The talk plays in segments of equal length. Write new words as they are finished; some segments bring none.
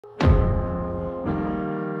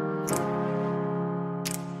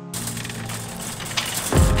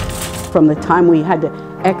From the time we had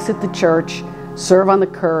to exit the church, serve on the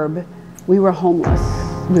curb, we were homeless.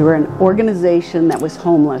 We were an organization that was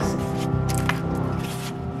homeless.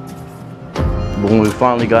 When we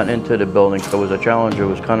finally got into the building, it was a challenge. It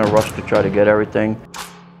was kind of rushed to try to get everything.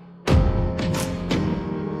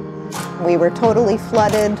 We were totally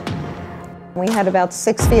flooded. We had about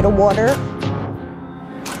 6 feet of water.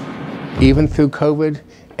 Even through COVID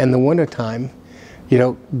and the wintertime, you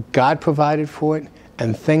know, God provided for it,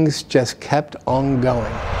 and things just kept on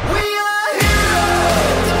going.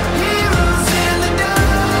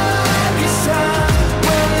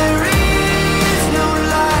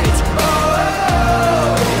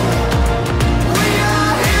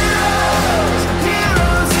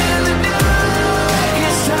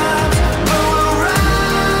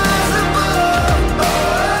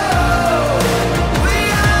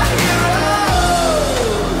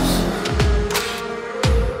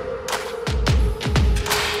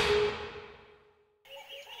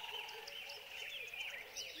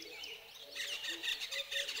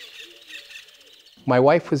 My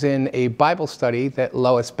wife was in a Bible study that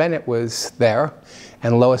Lois Bennett was there,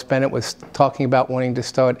 and Lois Bennett was talking about wanting to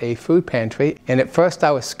start a food pantry. And at first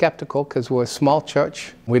I was skeptical because we're a small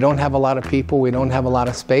church. We don't have a lot of people, we don't have a lot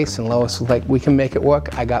of space, and Lois was like, we can make it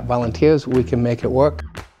work. I got volunteers, we can make it work.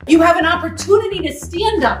 You have an opportunity to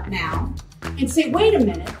stand up now and say, wait a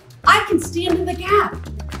minute, I can stand in the gap.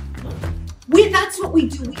 That's what we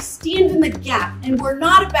do, we stand in the gap, and we're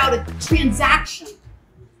not about a transaction.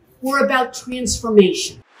 We're about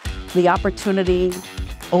transformation. The opportunity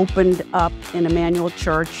opened up in Emmanuel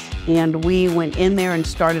Church, and we went in there and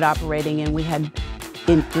started operating, and we had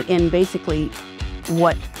in basically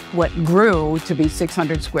what grew to be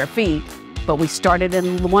 600 square feet, but we started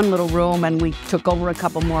in one little room and we took over a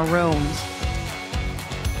couple more rooms.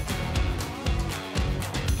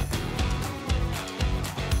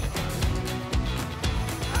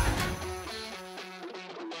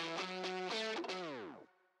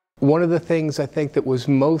 One of the things I think that was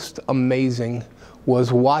most amazing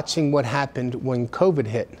was watching what happened when COVID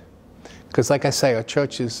hit. Because like I say, our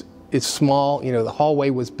church is small. You know, the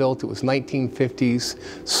hallway was built, it was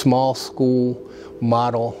 1950s, small school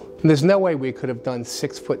model. And there's no way we could have done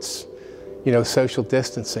 6 foot, you know, social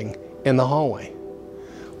distancing in the hallway.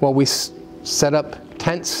 Well, we set up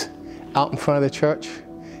tents out in front of the church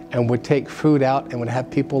and would take food out and would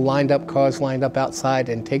have people lined up, cars lined up outside,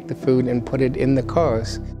 and take the food and put it in the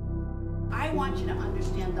cars. I want you to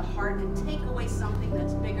understand the heart and take away something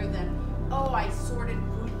that's bigger than, oh, I sorted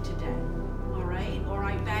food today, all right? Or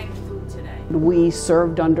I bagged food today. We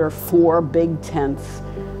served under 4 big tents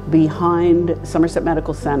behind Somerset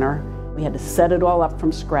Medical Center. We had to set it all up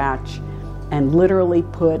from scratch and literally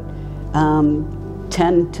put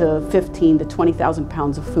 10 to 15 to 20,000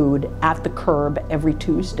 pounds of food at the curb every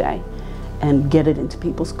Tuesday and get it into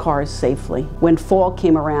people's cars safely. When fall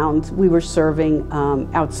came around, we were serving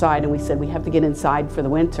outside, and we said we have to get inside for the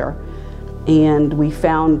winter. And we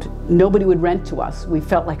found nobody would rent to us. We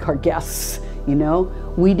felt like our guests, you know?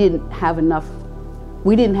 We didn't have enough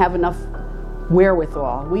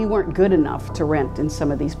wherewithal. We weren't good enough to rent in some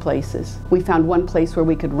of these places. We found one place where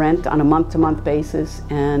we could rent on a month-to-month basis,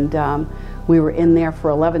 and we were in there for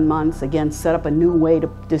 11 months, again, set up a new way to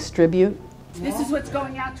distribute. This is what's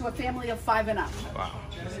going out to a family of 5 and up. Wow,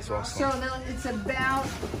 this is awesome. So it's about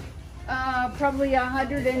probably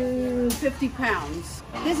 150 pounds.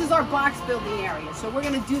 This is our box building area. So we're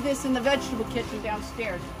going to do this in the vegetable kitchen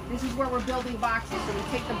downstairs. This is where we're building boxes. So we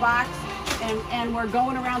take the box and we're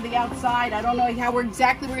going around the outside. I don't know how we're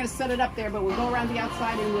going to set it up there, but we'll go around the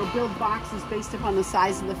outside and we'll build boxes based upon the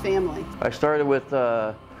size of the family. I started with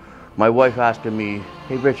my wife asking me,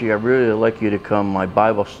 hey Richie, I'd really like you to come. My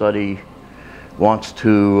Bible study wants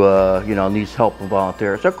to, you know, needs help and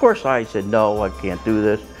volunteers. Of course I said, no, I can't do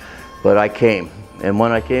this, but I came. And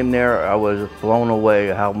when I came there, I was blown away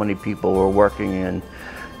how many people were working and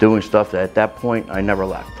doing stuff that at that point I never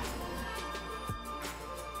left.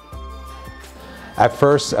 At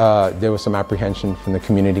first, there was some apprehension from the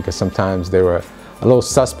community because sometimes they were a little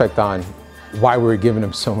suspect on why we were giving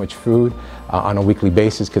them so much food on a weekly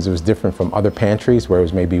basis, because it was different from other pantries where it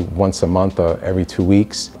was maybe once a month or every 2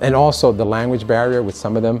 weeks. And also the language barrier with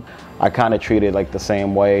some of them. I kind of treat it like the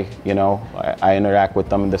same way, you know. I interact with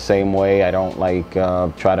them the same way. I don't like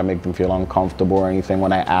try to make them feel uncomfortable or anything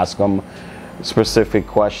when I ask them specific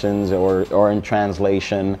questions or in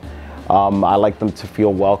translation. I like them to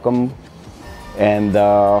feel welcome and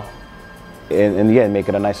yeah, make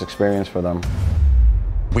it a nice experience for them.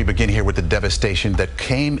 We begin here with the devastation that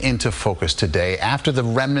came into focus today after the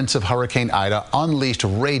remnants of Hurricane Ida unleashed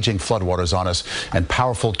raging floodwaters on us and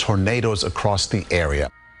powerful tornadoes across the area.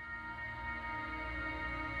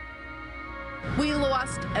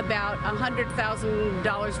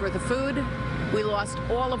 $100,000 worth of food. We lost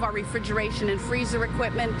all of our refrigeration and freezer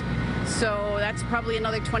equipment, so that's probably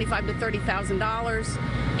another $25,000 to $30,000,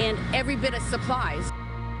 and every bit of supplies.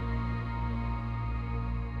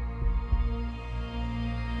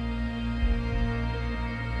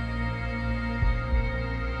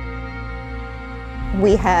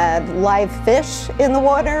 We had live fish in the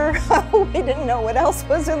water. We didn't know what else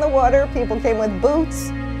was in the water. People came with boots.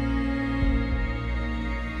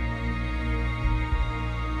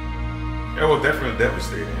 It was definitely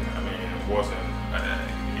devastating. I mean,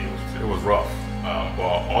 it was rough.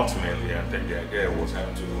 But ultimately, I think the idea was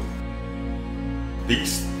having to be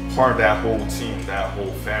part of that whole team, that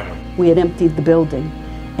whole family. We had emptied the building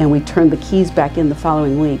and we turned the keys back in the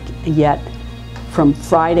following week, yet from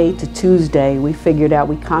Friday to Tuesday, we figured out,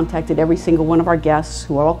 we contacted every single one of our guests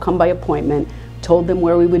who all come by appointment, told them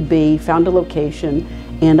where we would be, found a location,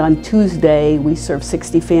 and on Tuesday, we served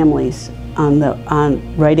 60 families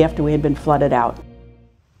right after we had been flooded out.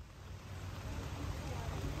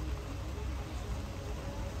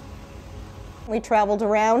 We traveled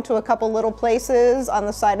around to a couple little places on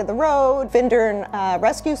the side of the road, Vindern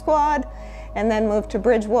Rescue Squad, and then moved to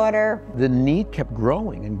Bridgewater. The need kept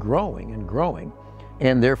growing and growing and growing,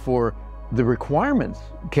 and therefore the requirements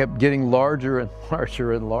kept getting larger and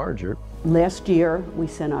larger and larger. Last year, we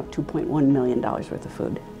sent out $2.1 million worth of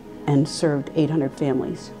food and served 800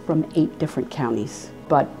 families from 8 different counties.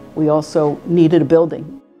 But we also needed a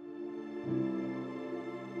building.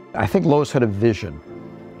 I think Lowe's had a vision,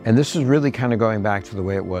 and this is really kind of going back to the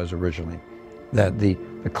way it was originally, that the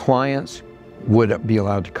clients would be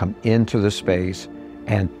allowed to come into the space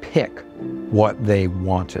and pick what they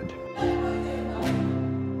wanted.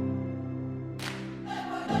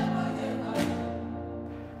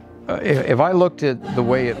 If I looked at the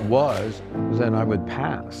way it was, then I would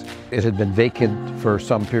pass. It had been vacant for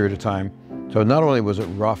some period of time, so not only was it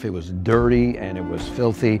rough, it was dirty and it was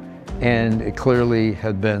filthy, and it clearly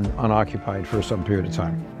had been unoccupied for some period of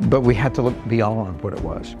time. But we had to look beyond what it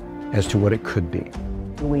was as to what it could be.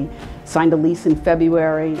 We signed a lease in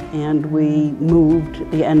February and we moved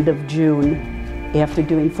the end of June after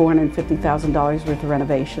doing $450,000 worth of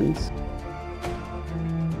renovations.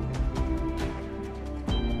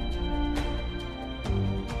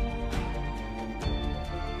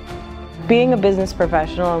 Being a business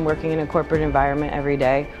professional and working in a corporate environment every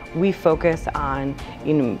day, we focus on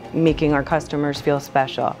making our customers feel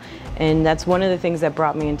special. And that's one of the things that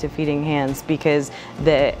brought me into Feeding Hands, because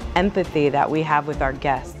the empathy that we have with our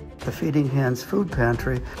guests. The Feeding Hands Food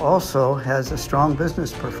Pantry also has a strong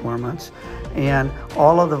business performance, and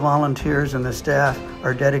all of the volunteers and the staff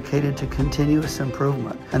are dedicated to continuous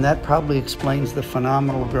improvement. And that probably explains the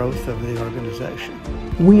phenomenal growth of the organization.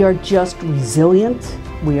 We are just resilient,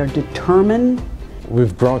 we are determined.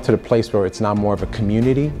 We've grown to the place where it's now more of a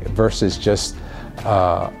community versus just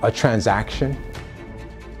a transaction.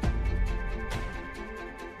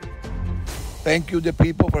 Thank you, the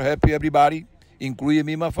people, for helping everybody, including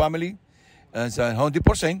me and my family. And it's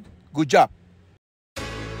 100%. Good job.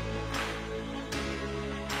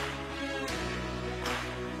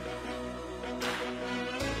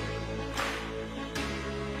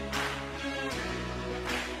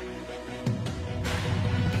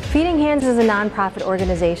 Feeding Hands is a nonprofit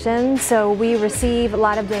organization, so we receive a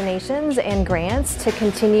lot of donations and grants to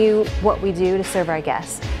continue what we do to serve our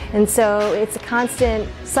guests. And so it's a constant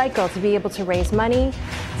cycle to be able to raise money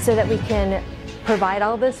so that we can provide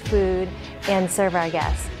all this food and serve our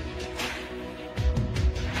guests.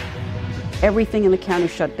 Everything in the county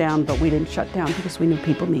shut down, but we didn't shut down because we knew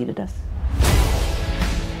people needed us.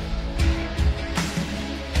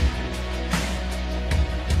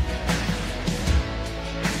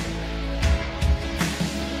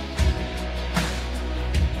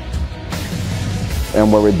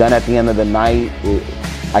 And when we're done at the end of the night,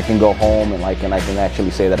 I can go home and I can actually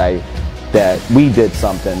say that we did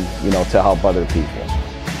something, to help other people.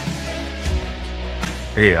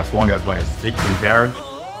 Hey, as long as my sick is there,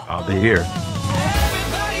 I'll be here.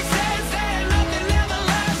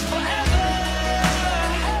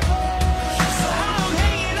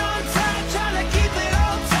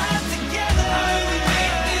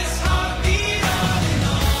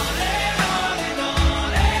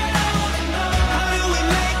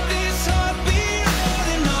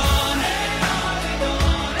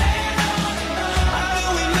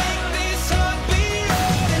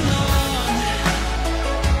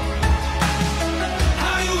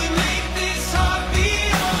 This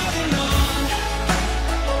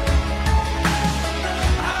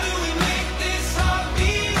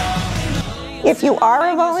If you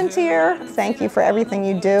are a volunteer, thank you for everything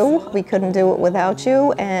you do. We couldn't do it without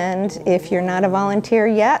you. And if you're not a volunteer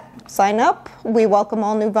yet, sign up. We welcome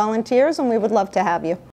all new volunteers and we would love to have you.